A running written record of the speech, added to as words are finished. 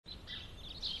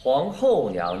皇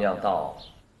后娘娘到。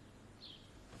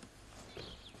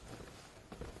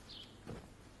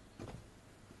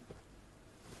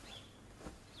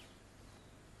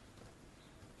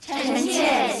臣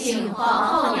妾请皇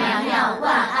后娘娘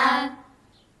万安。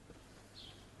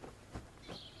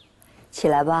起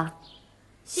来吧。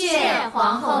谢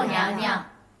皇后娘娘。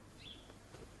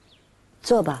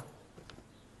坐吧。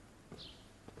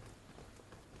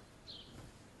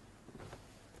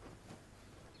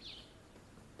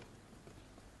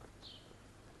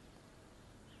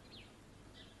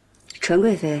纯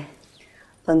贵妃，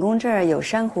本宫这儿有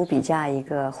珊瑚笔架一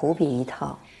个，湖笔一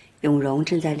套，永荣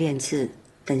正在练字，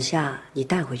等下你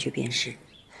带回去便是。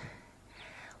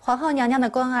皇后娘娘的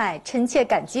关爱，臣妾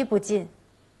感激不尽。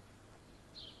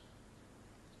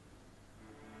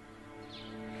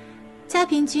嘉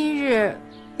嫔今日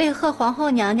为贺皇后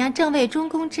娘娘正位中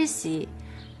宫之喜，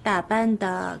打扮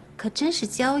的可真是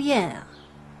娇艳啊！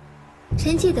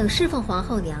臣妾等侍奉皇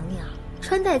后娘娘，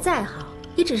穿戴再好，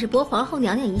也只是博皇后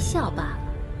娘娘一笑罢了。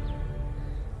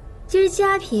今儿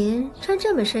嘉嫔穿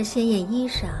这么身鲜艳衣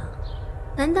裳，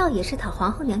难道也是讨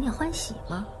皇后娘娘欢喜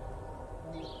吗？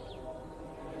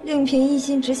令嫔一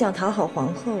心只想讨好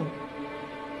皇后，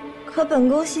可本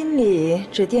宫心里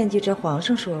只惦记着皇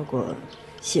上说过，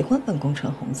喜欢本宫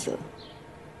穿红色。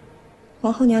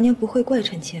皇后娘娘不会怪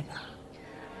臣妾吧？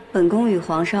本宫与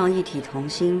皇上一体同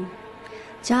心，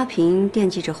嘉嫔惦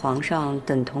记着皇上，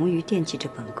等同于惦记着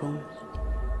本宫。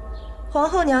皇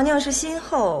后娘娘是新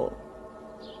后，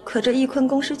可这翊坤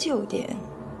宫是旧殿，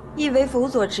意为辅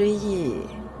佐之意，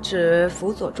指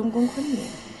辅佐中宫坤宁。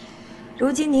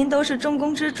如今您都是中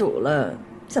宫之主了，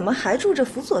怎么还住着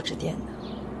辅佐之殿呢？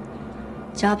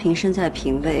嘉嫔身在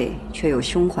嫔位，却有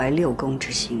胸怀六宫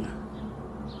之心啊。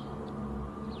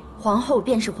皇后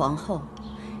便是皇后，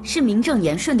是名正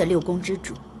言顺的六宫之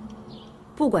主，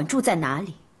不管住在哪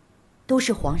里，都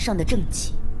是皇上的正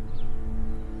妻。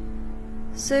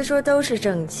虽说都是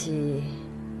正妻，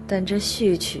但这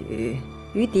续娶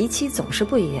与嫡妻总是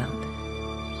不一样的。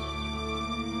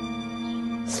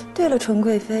对了，纯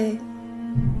贵妃，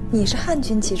你是汉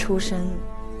军旗出身，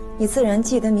你自然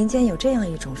记得民间有这样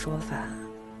一种说法，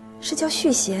是叫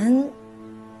续弦，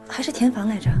还是填房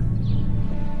来着？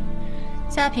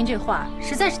嘉嫔这话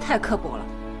实在是太刻薄了。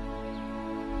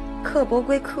刻薄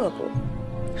归刻薄，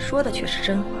说的却是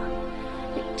真话。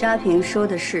嘉嫔说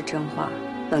的是真话，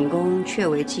本宫确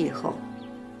为继后。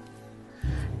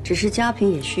只是嘉嫔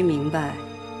也需明白，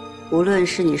无论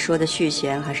是你说的续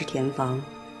弦还是填房，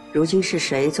如今是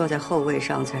谁坐在后位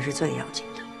上才是最要紧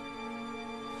的。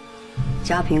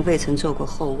嘉嫔未曾做过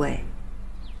后位，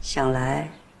想来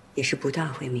也是不大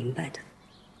会明白的。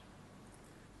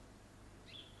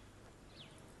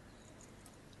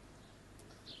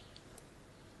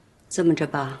这么着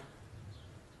吧，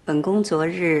本宫昨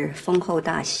日封后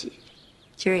大喜，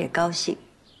今儿也高兴。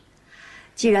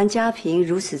既然嘉嫔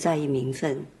如此在意名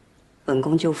分，本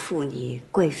宫就复你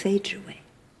贵妃之位。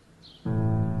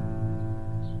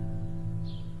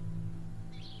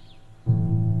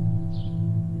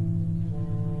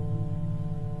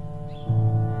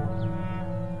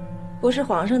不是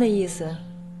皇上的意思，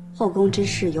后宫之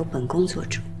事由本宫做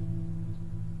主。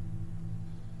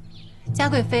嘉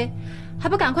贵妃，还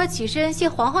不赶快起身谢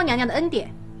皇后娘娘的恩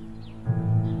典？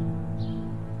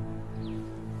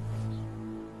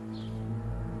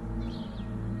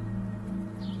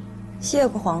谢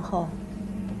过皇后。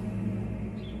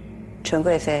纯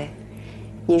贵妃，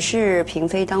你是嫔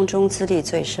妃当中资历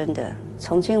最深的，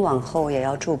从今往后也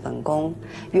要助本宫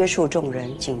约束众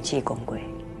人，谨记宫规。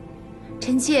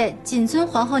臣妾谨遵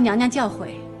皇后娘娘教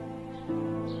诲。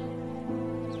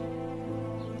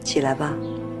起来吧。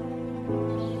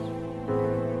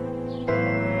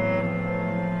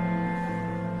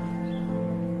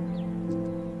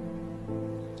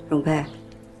容佩，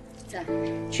在。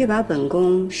去把本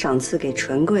宫赏赐给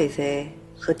纯贵妃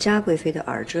和嘉贵妃的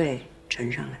耳坠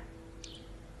呈上来。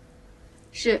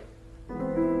是。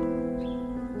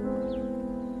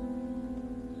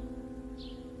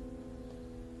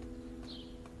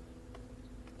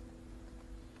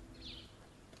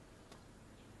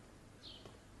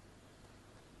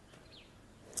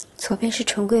左边是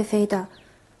纯贵妃的，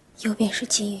右边是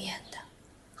金玉妍的。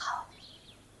好，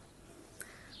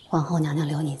皇后娘娘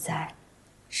留你在，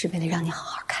是为了让你好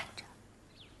好看着。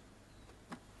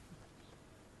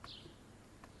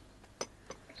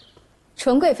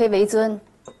纯贵妃为尊，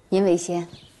您为先。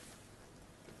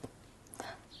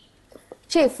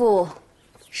这副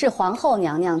是皇后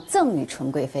娘娘赠与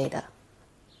纯贵妃的。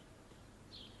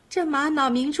这玛瑙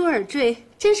明珠耳坠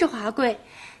真是华贵。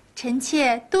臣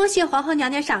妾多谢皇后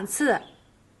娘娘赏赐。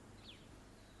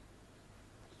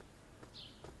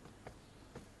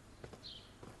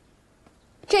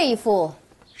这一副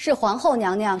是皇后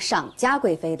娘娘赏嘉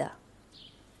贵妃的，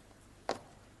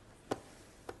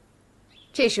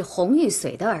这是红玉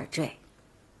髓的耳坠。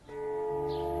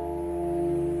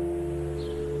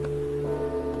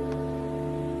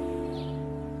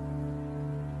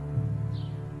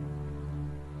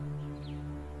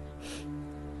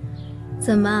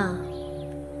怎么，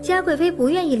嘉贵妃不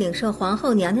愿意领受皇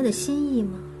后娘娘的心意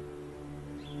吗？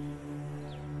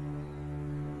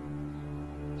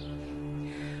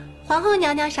皇后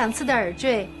娘娘赏赐的耳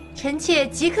坠，臣妾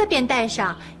即刻便戴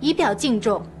上，以表敬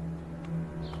重。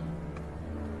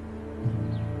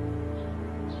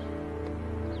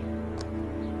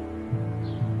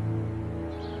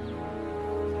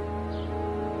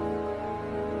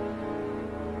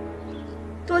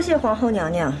多谢皇后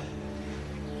娘娘，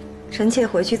臣妾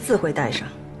回去自会戴上。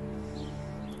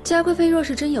嘉贵妃若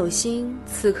是真有心，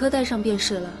此刻戴上便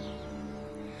是了。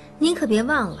您可别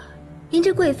忘了，您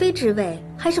这贵妃之位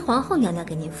还是皇后娘娘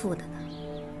给您赋的呢。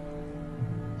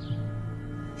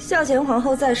孝贤皇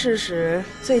后在世时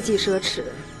最忌奢侈，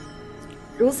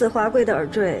如此华贵的耳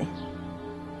坠，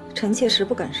臣妾实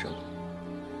不敢收。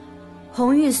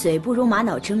红玉髓不如玛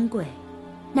瑙珍贵，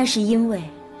那是因为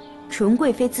纯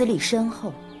贵妃资历深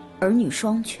厚，儿女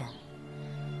双全，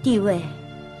地位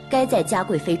该在嘉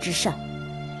贵妃之上。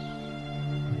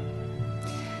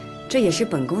这也是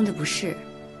本宫的不是，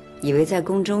以为在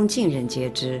宫中尽人皆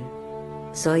知，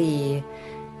所以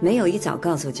没有一早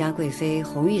告诉嘉贵妃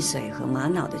红玉髓和玛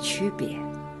瑙的区别，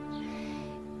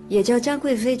也叫嘉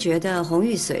贵妃觉得红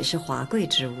玉髓是华贵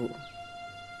之物，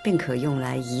并可用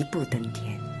来一步登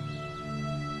天。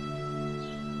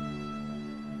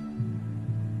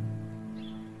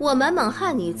我们蒙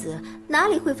汉女子哪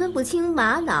里会分不清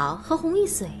玛瑙和红玉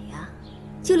髓呀？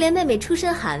就连妹妹出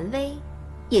身寒微，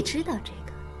也知道这个。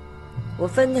我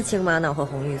分得清玛瑙和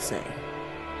红玉髓，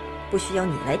不需要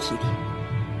你来提点。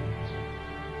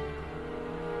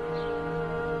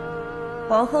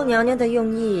皇后娘娘的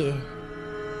用意，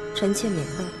臣妾明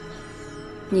白。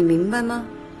你明白吗？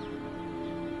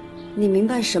你明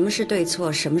白什么是对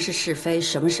错，什么是是非，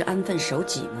什么是安分守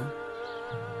己吗？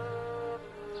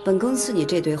本宫赐你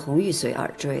这对红玉髓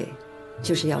耳坠，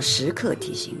就是要时刻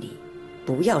提醒你，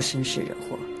不要生事惹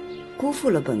祸，辜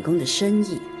负了本宫的深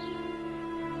意。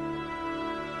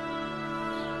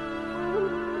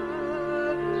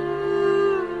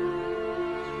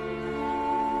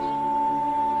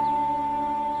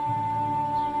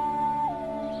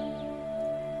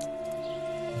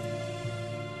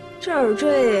这耳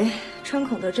坠穿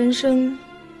孔的针身，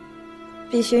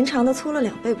比寻常的粗了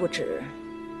2倍不止。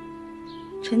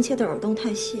臣妾的耳洞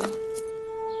太细，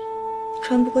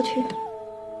穿不过去。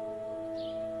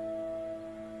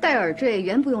戴耳坠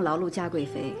原不用劳碌嘉贵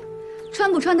妃，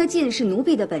穿不穿得进是奴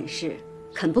婢的本事，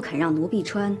肯不肯让奴婢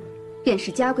穿，便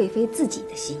是嘉贵妃自己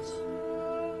的心意。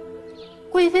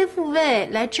贵妃复位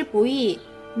来之不易，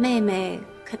妹妹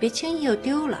可别轻易又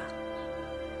丢了。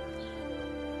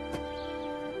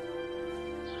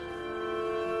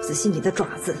仔细你的爪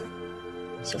子，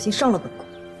小心伤了本宫。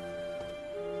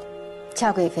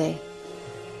嘉贵妃，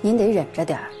您得忍着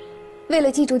点儿，为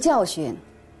了记住教训，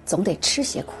总得吃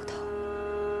些苦头。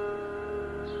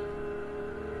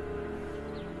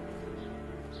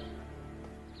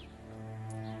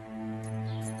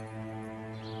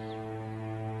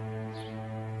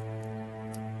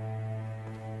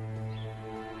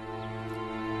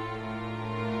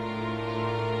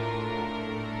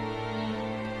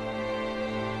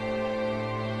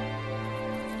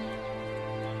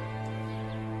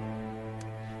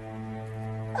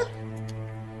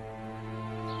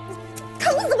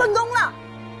疼死本宫了！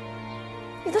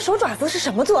你的手爪子是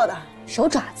什么做的？手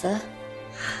爪子？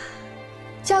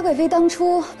嘉贵妃当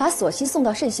初把索溪送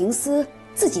到慎刑司，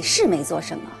自己是没做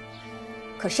什么，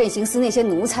可慎刑司那些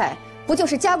奴才，不就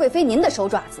是嘉贵妃您的手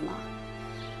爪子吗？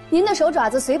您的手爪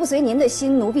子随不随您的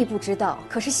心，奴婢不知道。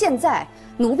可是现在，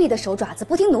奴婢的手爪子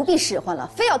不听奴婢使唤了，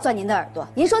非要钻您的耳朵，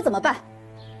您说怎么办？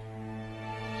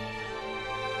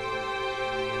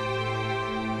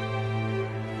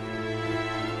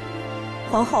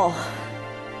皇后，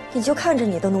你就看着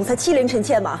你的奴才欺凌臣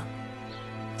妾吗？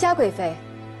嘉贵妃，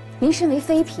您身为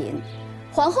妃嫔，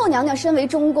皇后娘娘身为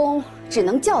中宫，只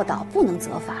能教导，不能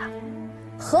责罚，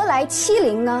何来欺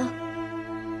凌呢？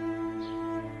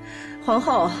皇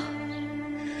后，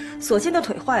所幸的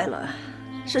腿坏了，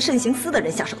是慎刑司的人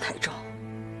下手太重，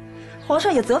皇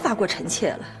上也责罚过臣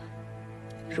妾了，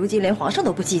如今连皇上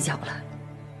都不计较了，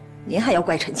您还要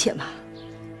怪臣妾吗？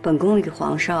本宫与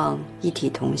皇上一体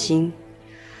同心，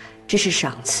这是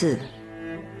赏赐，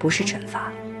不是惩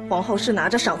罚。皇后是拿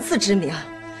着赏赐之名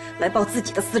来报自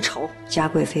己的私仇，嘉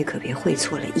贵妃可别会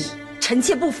错了意。臣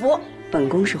妾不服。本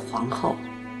宫是皇后，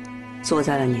坐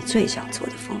在了你最想坐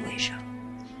的凤位上，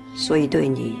所以对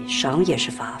你赏也是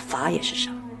罚，罚也是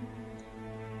赏。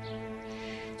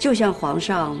就像皇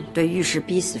上对御史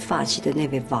逼死发妻的那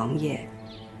位王爷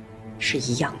是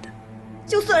一样的。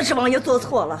就算是王爷做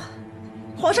错了，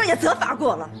皇上也责罚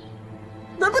过了，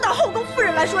轮不到后宫夫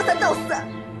人来说三道四。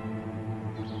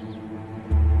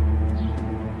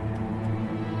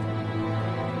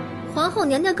皇后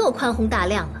娘娘够宽宏大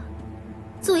量了，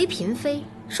作为嫔妃，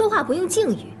说话不用敬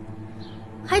语，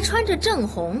还穿着正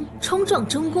红冲撞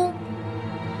中宫。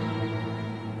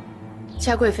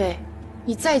嘉贵妃，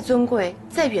你再尊贵，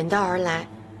再远道而来，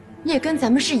你也跟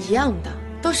咱们是一样的，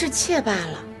都是妾罢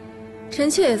了。臣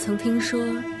妾也曾听说，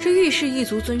这御氏一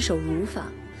族遵守儒法，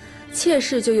妾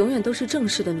室就永远都是正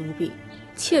室的奴婢，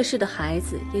妾室的孩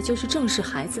子也就是正室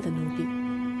孩子的奴婢。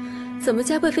怎么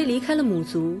嘉贵妃离开了母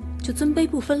族，就尊卑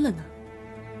不分了呢？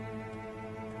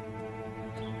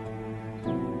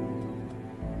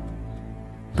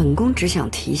本宫只想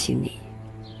提醒你，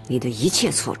你的一切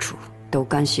错处都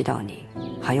干系到你，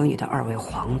还有你的2位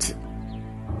皇子。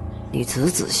你仔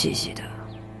仔细细的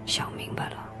想明白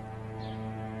了。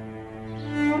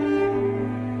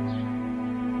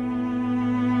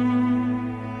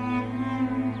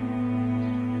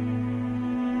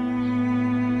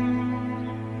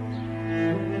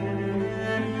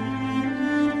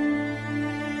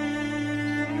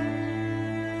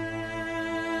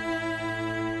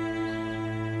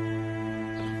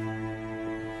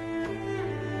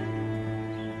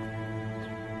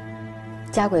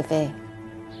嘉贵妃，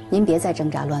您别再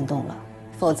挣扎乱动了，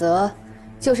否则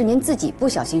就是您自己不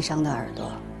小心伤的耳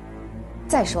朵。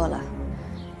再说了，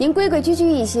您规规矩矩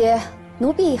一些，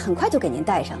奴婢很快就给您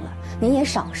带上了，您也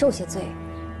少受些罪。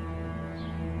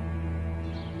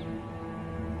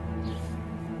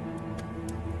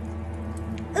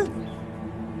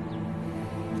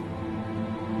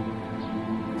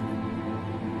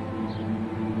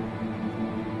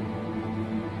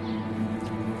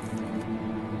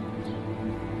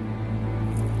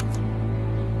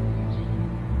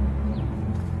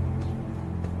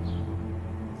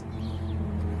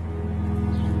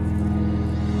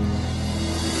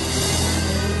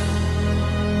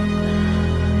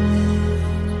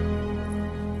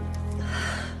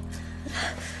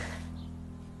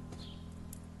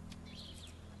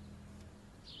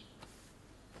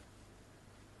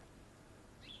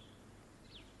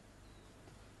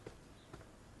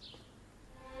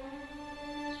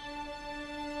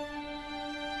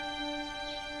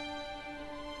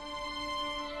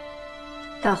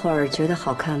大伙儿觉得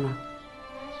好看吗？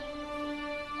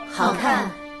好看。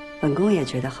本宫也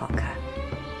觉得好看，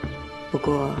不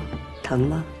过疼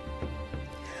吗？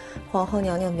皇后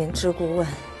娘娘明知故问，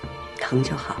疼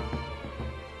就好，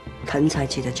疼才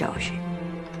记得教训。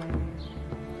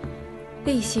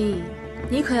丽熙，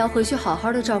你可要回去好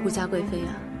好的照顾嘉贵妃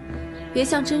啊，别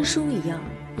像真叔一样，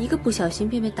一个不小心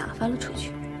便被打发了出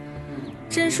去。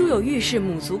真叔有御氏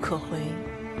母族可回，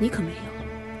你可没有。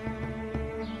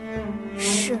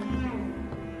是。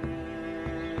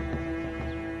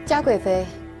嘉贵妃，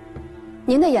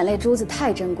您的眼泪珠子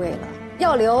太珍贵了，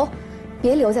要流，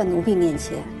别流在奴婢面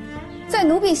前。在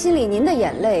奴婢心里，您的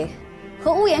眼泪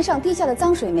和屋檐上滴下的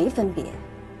脏水没分别。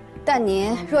但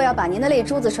您若要把您的泪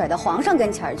珠子甩到皇上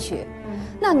跟前去，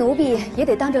那奴婢也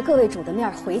得当着各位主的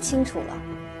面回清楚了。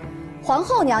皇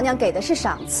后娘娘给的是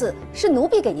赏赐，是奴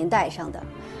婢给您带上的。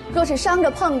若是伤着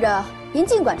碰着，您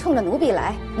尽管冲着奴婢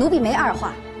来，奴婢没二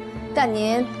话。但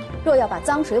您若要把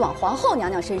脏水往皇后娘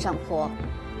娘身上泼，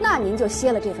那您就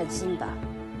歇了这份心吧。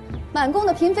满宫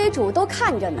的嫔妃主都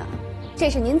看着呢，这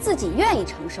是您自己愿意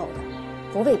承受的，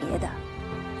不为别的，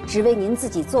只为您自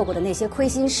己做过的那些亏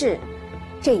心事，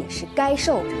这也是该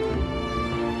受着的。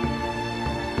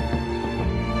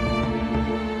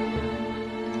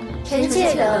臣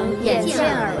妾等眼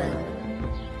见耳闻，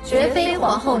绝非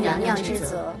皇后娘娘之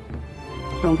责。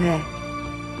容佩，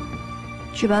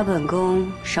去把本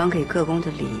宫赏给各宫的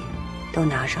礼都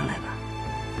拿上来吧。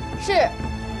是。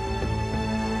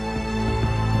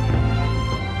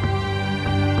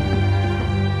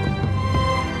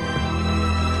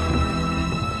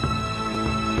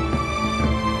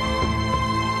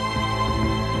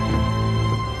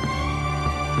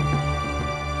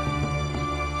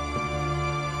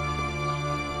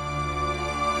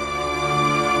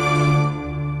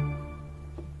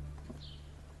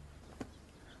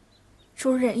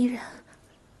主忍一忍，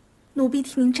奴婢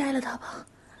替您摘了它吧。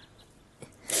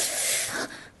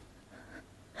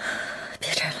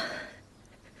别摘了。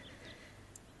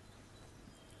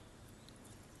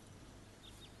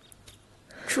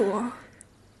主儿，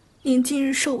您今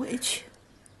日受委屈，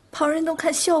旁人都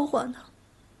看笑话呢。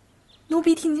奴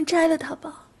婢替您摘了它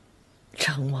吧。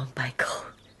张王败寇，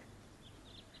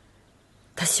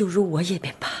他羞辱我也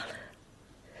便罢了，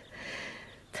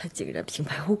他竟然平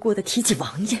白无故的提起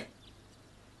王爷，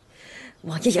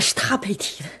王爷也是他被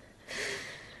提的。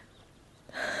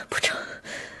不成，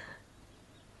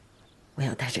我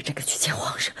要带着这个去见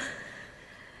皇上，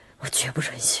我绝不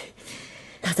允许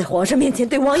他在皇上面前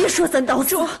对王爷说三道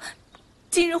四。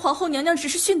今日皇后娘娘只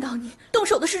是训导你，动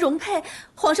手的是容佩，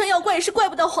皇上要怪也是怪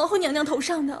不到皇后娘娘头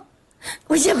上的。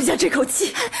我咽不下这口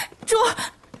气。珠儿，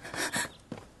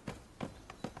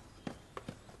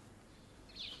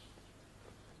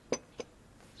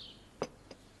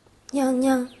娘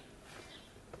娘，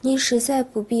您实在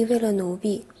不必为了奴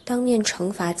婢当面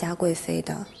惩罚嘉贵妃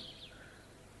的。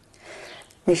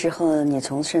那时候你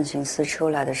从慎刑司出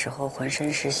来的时候浑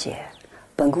身是血，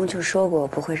本宫就说过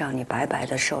不会让你白白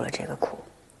的受了这个苦。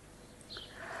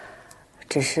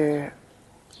只是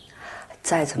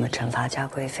再怎么惩罚嘉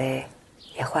贵妃，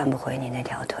也换不回你那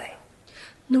条腿。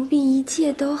奴婢一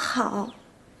切都好，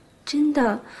真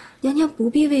的，娘娘不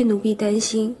必为奴婢担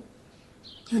心。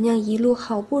娘娘一路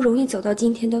好不容易走到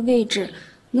今天的位置，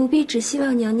奴婢只希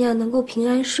望娘娘能够平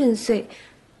安顺遂，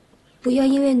不要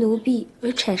因为奴婢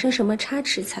而产生什么差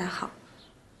池才好。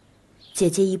姐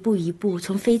姐一步一步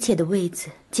从妃妾的位子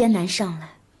艰难上来，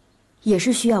也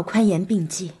是需要宽严并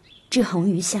济、制衡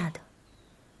于下的。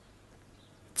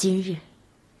今日，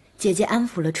姐姐安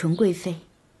抚了纯贵妃，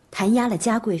弹压了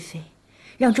嘉贵妃，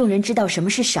让众人知道什么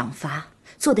是赏罚，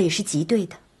做的也是极对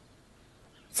的。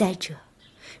再者，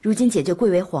如今姐姐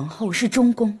贵为皇后，是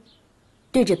中宫，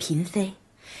对着嫔妃，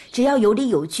只要有理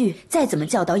有据，再怎么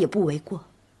教导也不为过。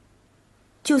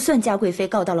就算嘉贵妃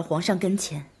告到了皇上跟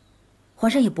前，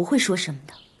皇上也不会说什么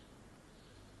的。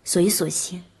所以索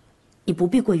性，你不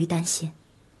必过于担心。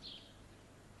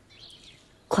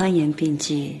宽严并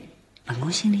济，本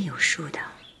宫心里有数的。